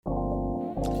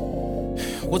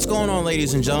What's going on,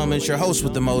 ladies and gentlemen? It's your host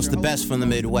with the most, the best from the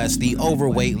Midwest, the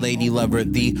overweight lady lover,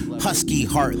 the husky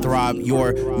heartthrob,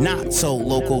 your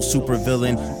not-so-local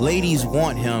supervillain. Ladies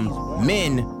want him,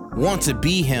 men want to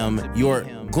be him, your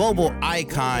global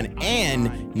icon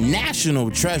and national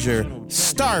treasure,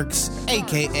 Starks,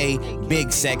 aka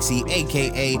Big Sexy,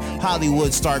 aka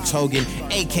Hollywood Starks Hogan,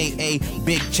 aka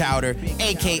Big Chowder,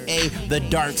 aka the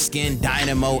dark skinned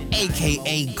dynamo,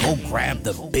 aka Go Grab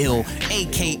the Bill,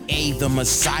 aka the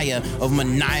Messiah of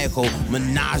Maniacal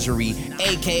Menagerie,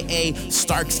 aka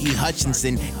Starksky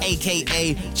Hutchinson,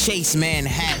 aka Chase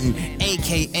Manhattan,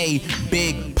 aka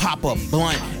Big Papa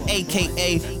Blunt,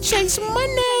 aka Chase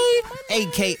Money,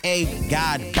 aka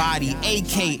God Body,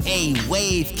 aka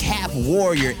Wave Cap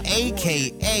Warrior,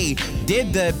 aka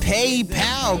Did the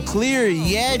PayPal clear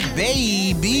yet,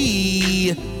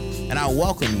 baby? And I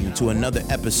welcome you to another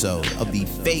episode of the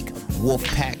Fake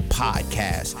Wolfpack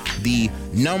Podcast, the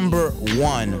number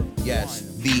one, yes,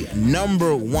 the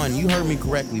number one, you heard me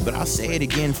correctly, but I'll say it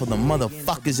again for the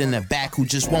motherfuckers in the back who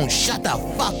just won't shut the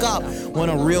fuck up when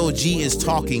a real G is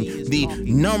talking, the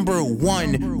number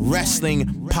one wrestling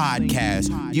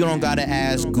podcast. You don't gotta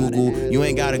ask Google, you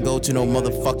ain't gotta go to no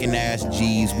motherfucking ass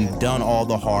G's, we've done all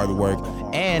the hard work.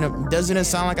 And doesn't it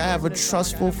sound like I have a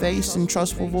trustful face and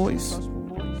trustful voice?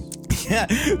 Yeah,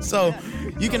 so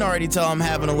you can already tell I'm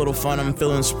having a little fun. I'm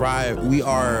feeling spry. We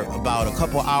are about a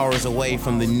couple hours away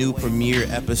from the new premiere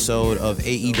episode of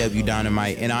AEW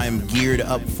Dynamite, and I am geared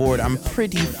up for it. I'm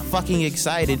pretty fucking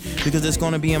excited because it's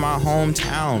going to be in my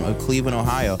hometown of Cleveland,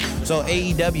 Ohio. So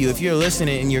AEW, if you're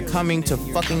listening and you're coming to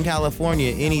fucking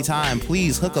California anytime,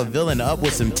 please hook a villain up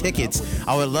with some tickets.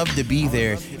 I would love to be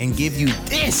there and give you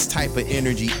this type of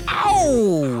energy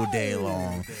all day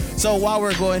long. So while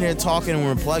we're going here talking and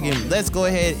we're plugging, let's go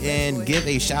ahead and give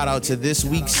a shout out to this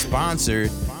week's sponsor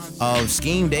of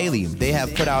Scheme Daily. They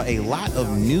have put out a lot of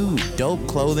new dope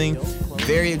clothing,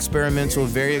 very experimental,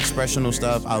 very expressional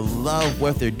stuff. I love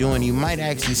what they're doing. You might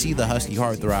actually see the husky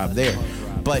heartthrob there.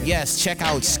 But yes, check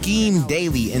out Scheme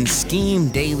Daily and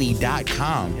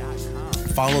SchemeDaily.com.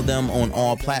 Follow them on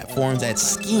all platforms at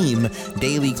Scheme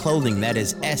Daily Clothing. That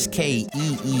is SKEEM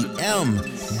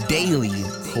Daily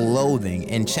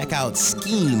Clothing. And check out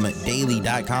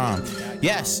SchemeDaily.com.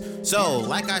 Yes, so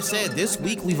like I said, this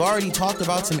week we've already talked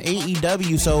about some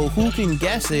AEW, so who can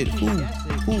guess it?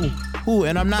 Who?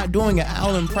 And I'm not doing an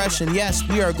Al impression. Yes,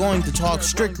 we are going to talk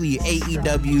strictly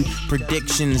AEW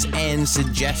predictions and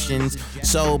suggestions.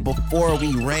 So before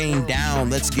we rain down,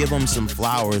 let's give them some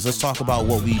flowers. Let's talk about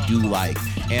what we do like.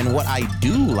 And what I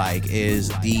do like is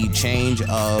the change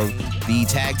of the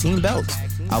tag team belts.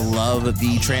 I love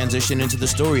the transition into the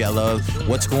story. I love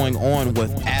what's going on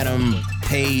with Adam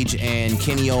Page and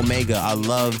Kenny Omega. I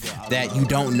love that you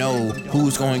don't know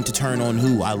who's going to turn on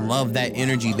who. I love that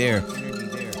energy there.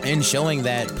 And showing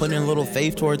that, putting a little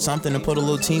faith towards something, and put a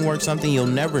little teamwork, something, you'll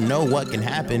never know what can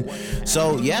happen.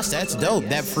 So yes, that's dope.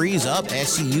 That frees up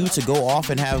SCU to go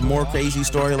off and have more crazy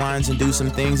storylines and do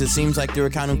some things. It seems like they were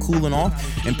kind of cooling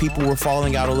off and people were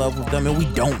falling out of love with them, and we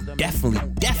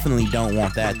definitely don't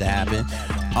want that to happen.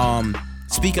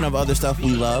 Speaking of other stuff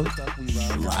we love,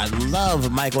 I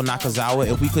love Michael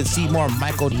Nakazawa. If we could see more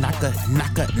Michael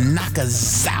Nakazawa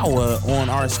on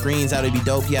our screens, that would be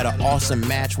dope. He had an awesome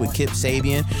match with Kip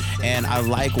Sabian, and I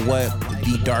like what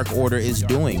the Dark Order is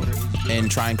doing and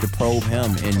trying to probe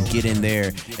him and get in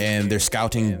there. And they're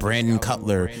scouting Brandon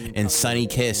Cutler and Sonny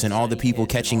Kiss and all the people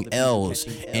catching L's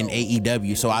in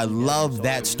AEW. So I love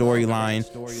that storyline.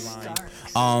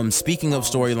 Speaking of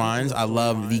storylines, I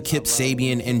love the Kip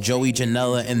Sabian and Joey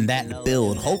Janela and that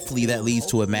build. Hopefully that leads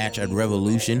to a match at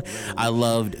Revolution. I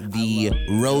loved the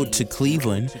road to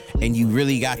Cleveland, and you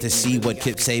really got to see what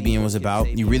Kip Sabian was about.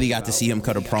 You really got to see him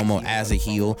cut a promo as a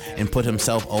heel and put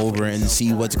himself over and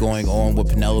see what's going on with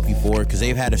Penelope Ford, because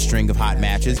they've had a string of hot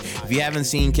matches. If you haven't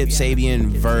seen Kip Sabian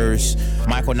versus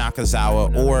Michael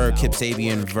Nakazawa or Kip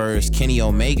Sabian versus Kenny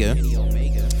Omega,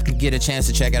 get a chance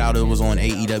to check it out. It was on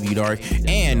AEW Dark.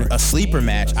 And a sleeper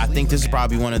match, I think this is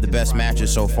probably one of the best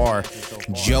matches so far,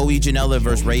 Joey Janela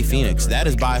versus Rey Fenix. That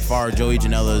is by far Joey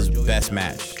Janela's best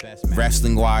match,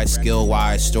 wrestling wise, skill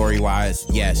wise, story wise.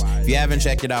 Yes, if you haven't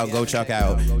checked it out, go check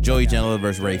out Joey Janela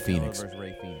versus Rey Fenix.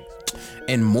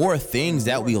 And more things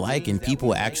that we like and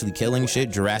people actually killing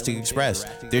shit. Jurassic Express,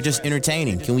 they're just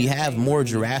entertaining. Can we have more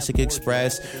Jurassic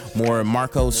Express, more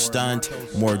Marco Stunt,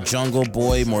 more Jungle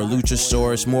Boy, more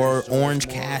Luchasaurus, more Orange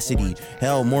Cassidy,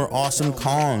 hell, more Awesome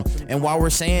Kong? And while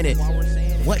we're saying it,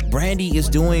 what Brandy is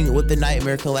doing with the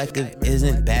Nightmare Collective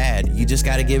isn't bad. You just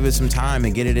got to give it some time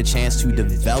and get it a chance to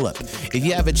develop. If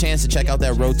you have a chance to check out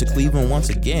that Road to Cleveland once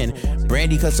again,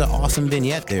 Brandy cuts an awesome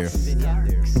vignette there.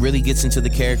 Really gets into the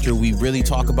character. We really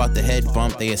talk about the head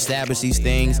bump. They establish these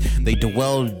things. They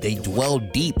dwell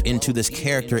deep into this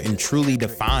character and truly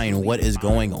define what is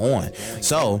going on.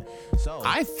 So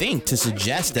I think to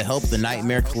suggest to help the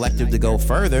Nightmare Collective to go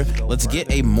further, let's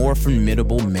get a more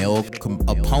formidable male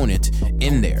opponent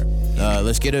in there.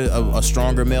 Let's get a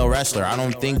stronger male wrestler. I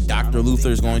don't think Dr. Luther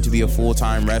is going to be a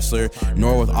full-time wrestler,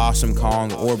 nor with Awesome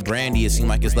Kong or Brandy. It seemed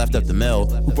like it's left up to Mel,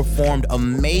 who performed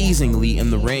amazingly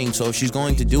in the ring. So if she's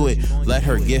going to do it, let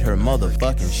her get her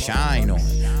motherfucking shine on.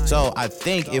 So I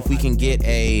think if we can get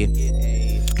a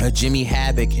Jimmy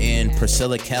Havoc and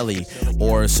Priscilla Kelly,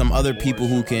 or some other people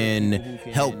who can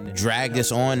help drag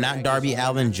this on, not Darby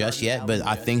Allin just yet, but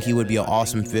I think he would be an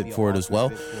awesome fit for it as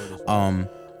well.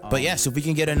 But yes, if we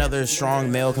can get another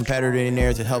strong male competitor in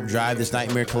there to help drive this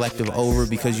Nightmare Collective over,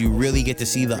 because you really get to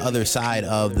see the other side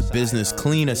of the business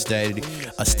clean aesthetic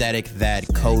that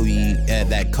Cody,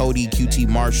 QT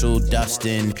Marshall,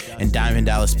 Dustin, and Diamond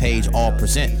Dallas Page all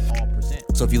present.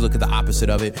 So if you look at the opposite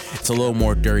of it, it's a little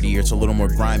more dirty, it's a little more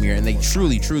grimier, and they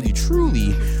truly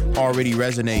already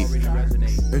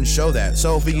resonate and show that.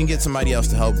 So if we can get somebody else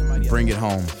to help bring it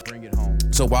home.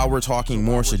 So while we're talking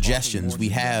more suggestions, we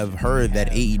have heard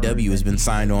that AEW has been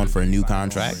signed on for a new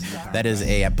contract. That is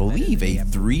I believe a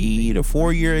 3 to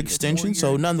 4 year extension.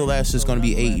 So nonetheless, it's going to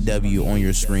be AEW on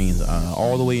your screens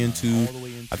all the way into,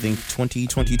 I think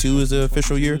 2022 is the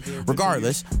official year.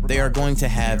 Regardless, they are going to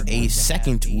have a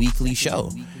second weekly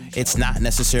show. It's not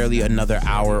necessarily another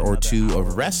hour or two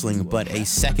of wrestling, but a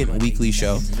second weekly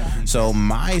show. So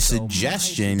my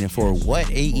suggestion for what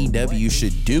AEW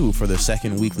should do for the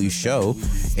second weekly show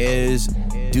is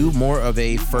do more of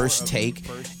a first take,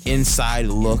 inside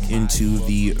look into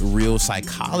the real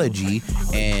psychology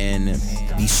and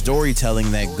the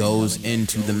storytelling that goes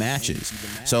into the matches.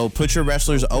 So put your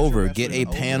wrestlers over, get a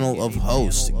panel of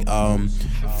hosts,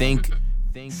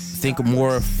 think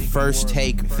more first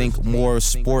take, think more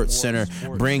Sports Center,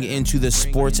 bring into the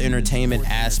sports entertainment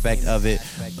aspect of it.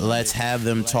 Let's have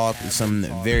them talk some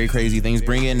very crazy things.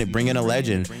 Bring in a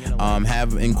legend.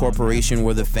 Have incorporation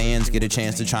where the fans get a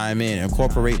chance to chime in.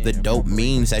 Incorporate the dope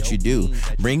memes that you do.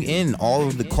 Bring in all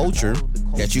of the culture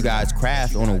that you guys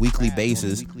craft on a weekly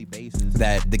basis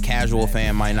that the casual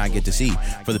fan might not get to see.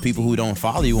 For the people who don't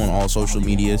follow you on all social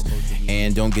medias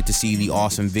and don't get to see the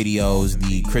awesome videos,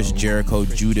 the Chris Jericho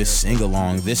Judas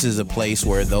sing-along, this is a place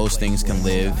where those things can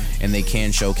live and they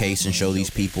can showcase and show these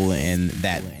people, and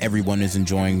that everyone is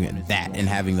enjoying that and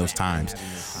having those times.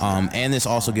 And this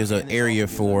also gives an area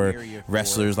for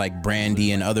wrestlers like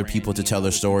Brandy and other people to tell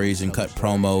their stories and cut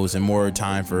promos, and more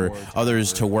time for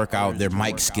others to work out their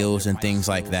mic skills and things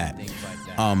like that.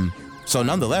 So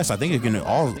nonetheless, I think it can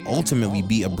all ultimately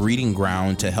be a breeding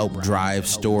ground to help drive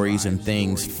stories and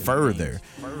things further.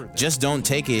 Just don't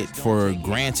take it for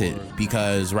granted,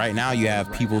 because right now you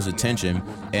have people's attention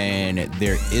and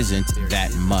there isn't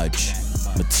that much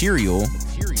material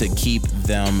to keep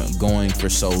them going for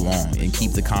so long and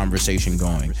keep the conversation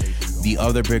going. The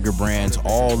other bigger brands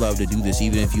all love to do this.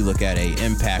 Even if you look at a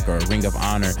Impact or a Ring of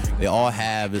Honor, they all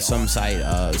have some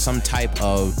type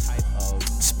of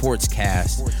sports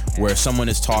cast where someone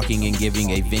is talking and giving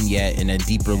a vignette and a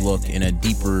deeper look and a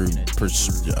deeper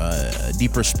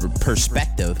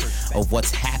perspective of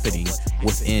what's happening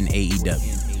within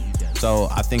AEW. So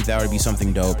I think that would be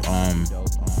something dope.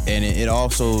 And it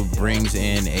also brings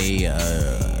in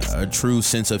a true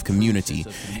sense of community.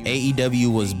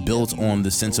 AEW was built on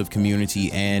the sense of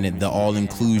community and the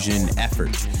all-inclusion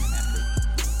effort.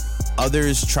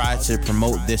 Others try to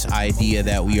promote this idea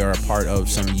that we are a part of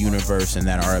some universe and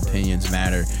that our opinions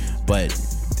matter, but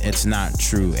it's not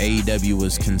true. AEW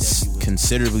was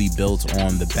considerably built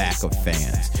on the back of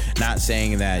fans. Not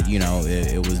saying that,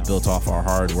 it was built off our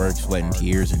hard work, sweat, and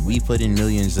tears, and we put in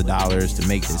millions of dollars to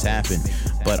make this happen.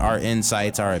 But our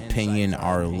insights, our opinion,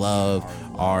 our love,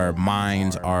 our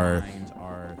minds, are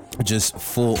just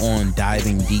full on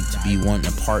diving deep to be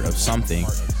a part of something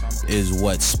is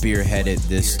what spearheaded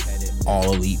this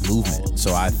all elite movement.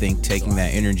 So I think taking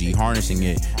that energy, harnessing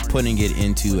it, putting it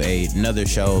into another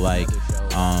show like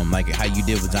how you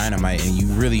did with Dynamite, and you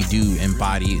really do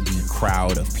embody the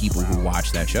crowd of people who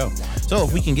watch that show. So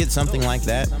if we can get something like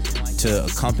that to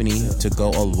accompany, to go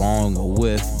along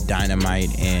with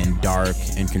Dynamite and Dark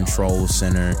and Control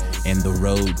Center and the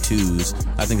Road 2s,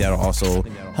 I think that'll also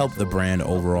help the brand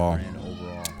overall.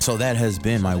 So that has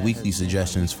been my weekly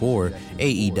suggestions for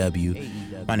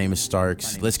AEW. My name is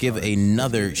Starks. Let's give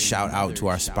another shout out to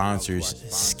our sponsors,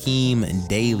 Scheme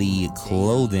Daily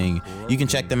Clothing. You can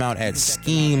check them out at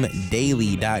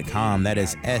schemedaily.com. That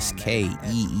is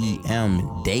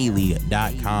SKEEM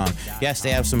daily.com. Yes,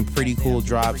 they have some pretty cool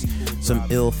drops, some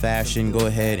ill fashion. Go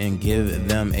ahead and give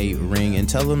them a ring and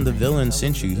tell them the villain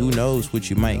sent you. Who knows what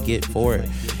you might get for it.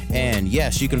 And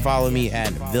yes, you can follow me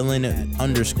at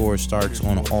villain_Starks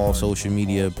on all social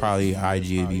media. Probably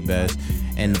IG would be best.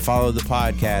 And follow the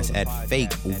podcast at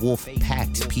Fake Wolf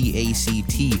Pact,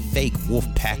 PACT, Fake Wolf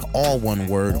Pack, all one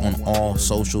word, on all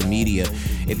social media.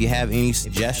 If you have any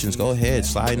suggestions, go ahead,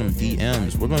 slide them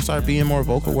DMs. We're going to start being more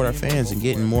vocal with our fans and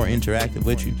getting more interactive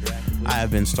with you. I have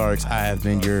been Starks. I have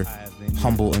been your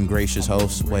humble and gracious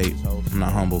host. Wait, I'm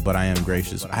not humble, but I am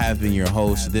gracious. I have been your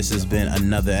host. This has been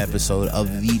another episode of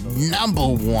the number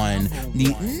one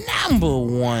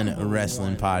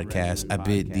wrestling podcast. I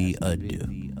bid thee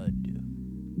adieu.